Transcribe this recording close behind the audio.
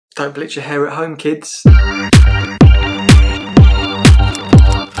Don't bleach your hair at home, kids. We're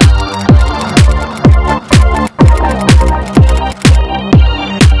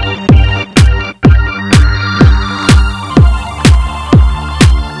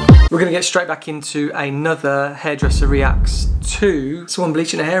going to get straight back into another hairdresser reacts to someone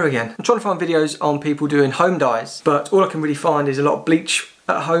bleaching their hair again. I'm trying to find videos on people doing home dyes, but all I can really find is a lot of bleach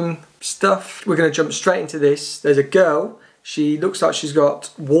at home stuff. We're going to jump straight into this. There's a girl, she looks like she's got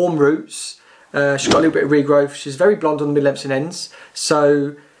warm roots, she's got a little bit of regrowth, she's very blonde on the mid-lengths and ends,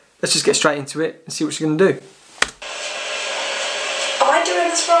 so let's just get straight into it and see what she's going to do. Am I doing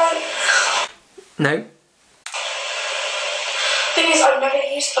this right? No. Thing is, I've never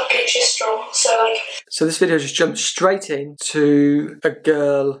used a bleach this strong, so this video just jumped straight into a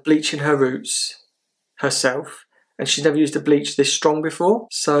girl bleaching her roots herself, and she's never used a bleach this strong before.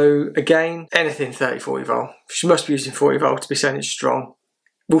 So again, anything 30-40 volt. She must be using 40 volt to be saying it's strong.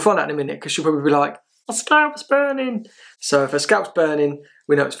 We'll find out in a minute, because she'll probably be like, my scalp's burning. So if her scalp's burning,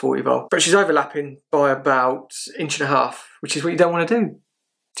 we know it's 40 volt. But she's overlapping by about 1.5 inches, which is what you don't want to do.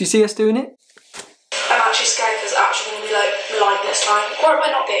 Do you see us doing it? I'm actually scared because it's actually going to be like light this time. Or it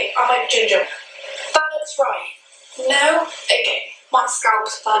might not be. I might be ginger. That looks right. No? Okay. My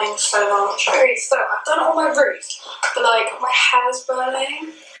scalp's burning so much. Okay, so I've done it on my roots, but like my hair's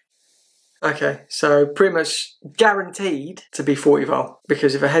burning. Okay, so pretty much guaranteed to be 40 volt,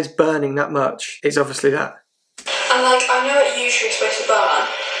 because if her head's burning that much, it's obviously that. And like, I know it usually is supposed to burn.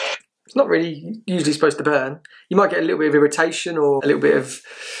 It's not really usually supposed to burn. You might get a little bit of irritation or a little bit of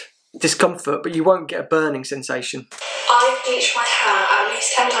discomfort, but you won't get a burning sensation. I've bleached my hair at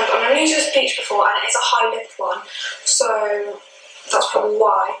least 10 times. I've never used this bleach before, and it's a high lift one, so that's probably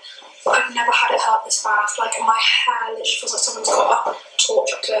why. But I've never had it hurt this fast. Like, my hair literally feels like someone's got a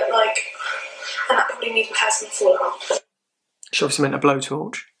torch up to it, like, and that probably means my hair's gonna fall out. She obviously meant a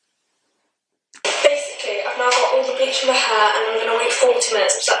blowtorch. Basically, I've now got all the bleach in my hair, and I'm gonna wait 40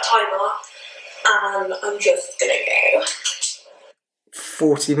 minutes to set timer, and I'm just gonna go.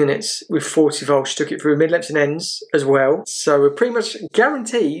 40 minutes with 40 volts. She took it through mid-lengths and ends as well. So we're pretty much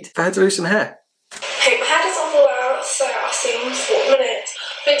guaranteed for her to lose some hair. Hey, my hair doesn't fall out, so I'll see you in 40 minutes.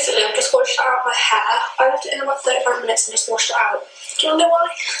 Basically, I've just washed out my hair. I left it in about 35 minutes and just washed it out. Do you know why?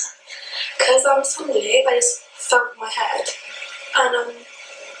 Because suddenly I just felt my head, and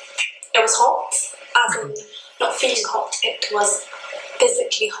it was hot. As in, not feeling hot, it was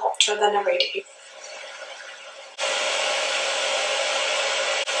physically hotter than a radiator.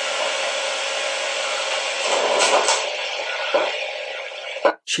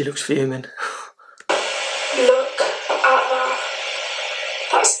 She looks fuming. Look at that.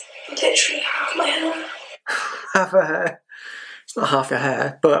 That's literally half my hair. Half her hair. It's not half your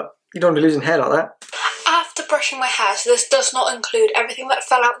hair, but you don't want to be losing hair like that. After brushing my hair, so this does not include everything that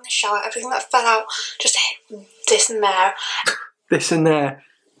fell out in the shower, everything that fell out, just this and there. This and there.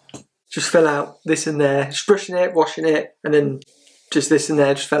 Just fell out, this and there. Just brushing it, washing it, and then just this and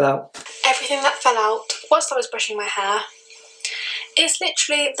there just fell out. Everything that fell out whilst I was brushing my hair is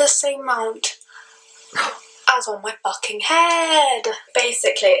literally the same amount as on my fucking head.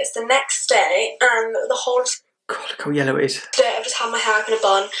 Basically, it's the next day, and the whole God, look how yellow it is. day I've just had my hair up in a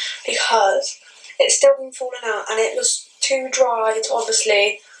bun because it's still been falling out, and it was too dry to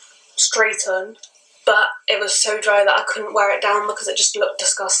obviously straighten, but it was so dry that I couldn't wear it down because it just looked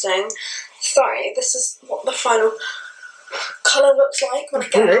disgusting. Sorry, this is what the final colour looks like when I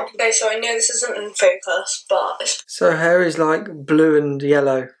get it out today, so I know this isn't in focus, but it's So her hair is like blue and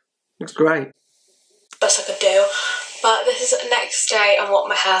yellow. Looks great. best I could do. But this is the next day and what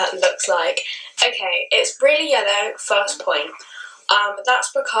my hair looks like. Okay, it's really yellow, first point.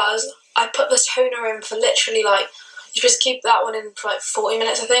 That's because I put this toner in for literally like, you just keep that one in for like 40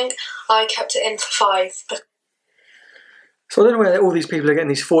 minutes I think. I kept it in for 5. So I don't know where all these people are getting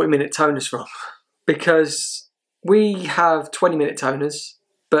these 40-minute toners from, because we have 20-minute toners,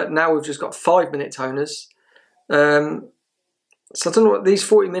 but now we've just got 5-minute toners. So I don't know what these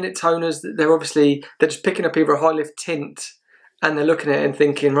 40-minute toners, they're just picking up either a high lift tint and they're looking at it and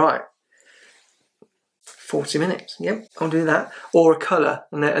thinking, right, 40 minutes, yep, I'll do that. Or a colour,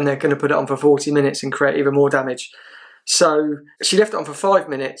 and they're going to put it on for 40 minutes and create even more damage. So she left it on for 5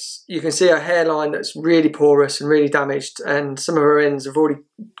 minutes. You can see her hairline that's really porous and really damaged, and some of her ends have already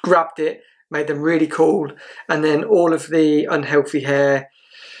grabbed it, made them really cool, and then all of the unhealthy hair,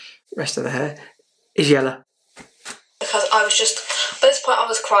 rest of the hair, is yellow. Because I was just, by this point I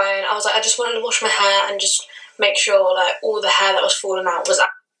was crying. I was like, I just wanted to wash my hair and just make sure like all the hair that was falling out was out.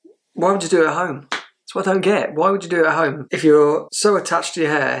 Why would you do it at home? That's what I don't get. Why would you do it at home? If you're so attached to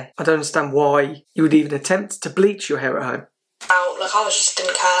your hair, I don't understand why you would even attempt to bleach your hair at home. out, like I just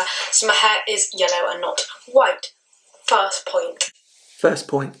didn't care. So my hair is yellow and not white. First point. First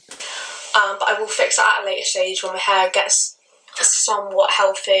point. But I will fix that at a later stage when my hair gets somewhat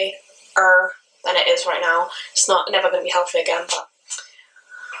healthier than it is right now. It's never going to be healthy again, but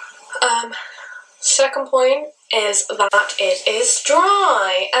second point is that it is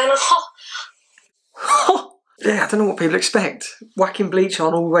dry and yeah, I don't know what people expect. Whacking bleach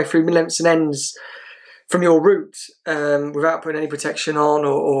on all the way through mid-lengths and ends from your root without putting any protection on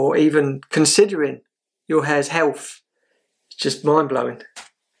or even considering your hair's health. It's just mind-blowing.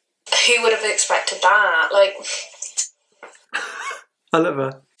 Who would have expected that? Like, I love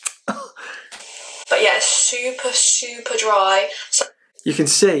her. But yeah, it's super, super dry. So you can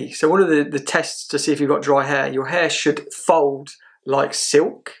see, so one of the tests to see if you've got dry hair, your hair should fold like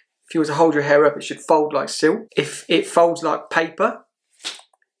silk. If you were to hold your hair up, it should fold like silk. If it folds like paper,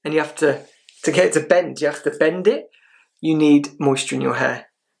 and you have to get it to bend, you have to bend it, you need moisture in your hair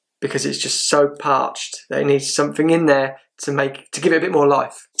because it's just so parched that it needs something in there to give it a bit more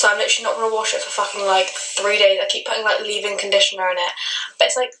life. So I'm literally not going to wash it for fucking like 3 days. I keep putting like leave-in conditioner in it. But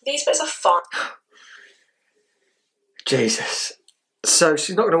it's like, these bits are fun. Jesus. So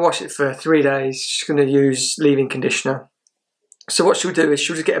she's not going to wash it for 3 days. She's going to use leave-in conditioner. So what she'll do is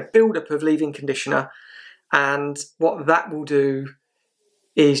she'll just get a build-up of leave-in conditioner, and what that will do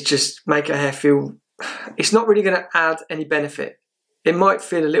is just make her hair feel... It's not really going to add any benefit. It might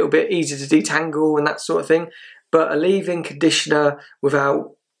feel a little bit easier to detangle and that sort of thing, but a leave-in conditioner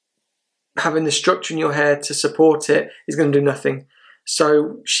without having the structure in your hair to support it is going to do nothing.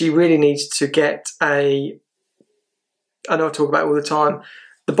 So she really needs to get I know I talk about it all the time,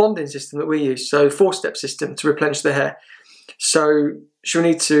 the bonding system that we use, so 4-step system to replenish the hair. So she'll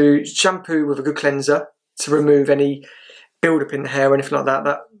need to shampoo with a good cleanser to remove any build-up in the hair or anything like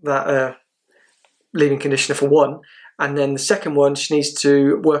that, that leave-in conditioner for one. And then the second one, she needs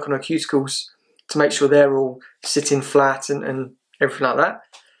to work on her cuticles to make sure they're all sitting flat and everything like that.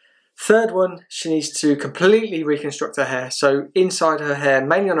 Third one, she needs to completely reconstruct her hair. So inside her hair,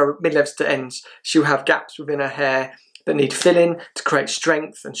 mainly on her mid-lengths to ends, she'll have gaps within her hair that need filling to create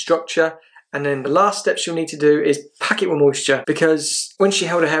strength and structure. And then the last step she'll need to do is pack it with moisture, because when she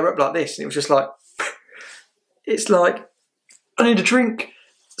held her hair up like this, it was just like, it's like, I need a drink.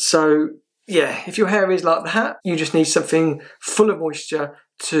 So yeah, if your hair is like that, you just need something full of moisture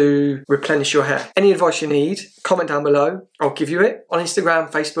to replenish your hair. Any advice you need, comment down below. I'll give you it on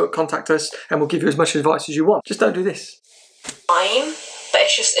Instagram, Facebook, contact us, and we'll give you as much advice as you want. Just don't do this. Fine, but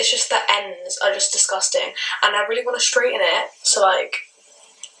it's just the ends are just disgusting, and I really want to straighten it so like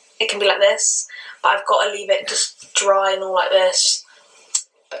it can be like this, but I've got to leave it just dry and all like this.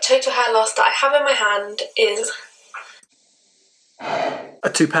 But total hair loss that I have in my hand is a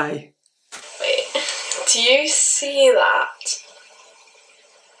toupee. Wait, do you see that?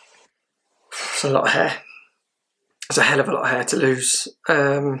 It's a lot of hair. It's a hell of a lot of hair to lose.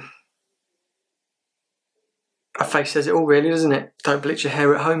 Her face says it all, really, doesn't it? Don't bleach your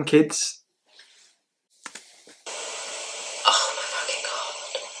hair at home, kids. Oh my fucking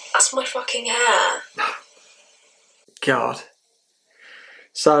god. That's my fucking hair. God.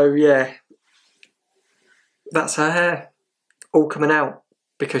 So, yeah. That's her hair. All coming out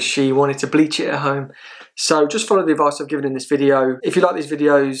because she wanted to bleach it at home. So just follow the advice I've given in this video. If you like these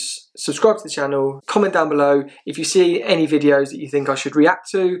videos, subscribe to the channel, comment down below. If you see any videos that you think I should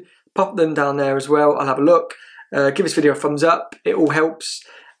react to, pop them down there as well. I'll have a look. Give this video a thumbs up. It all helps.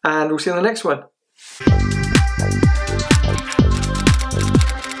 And we'll see you on the next one.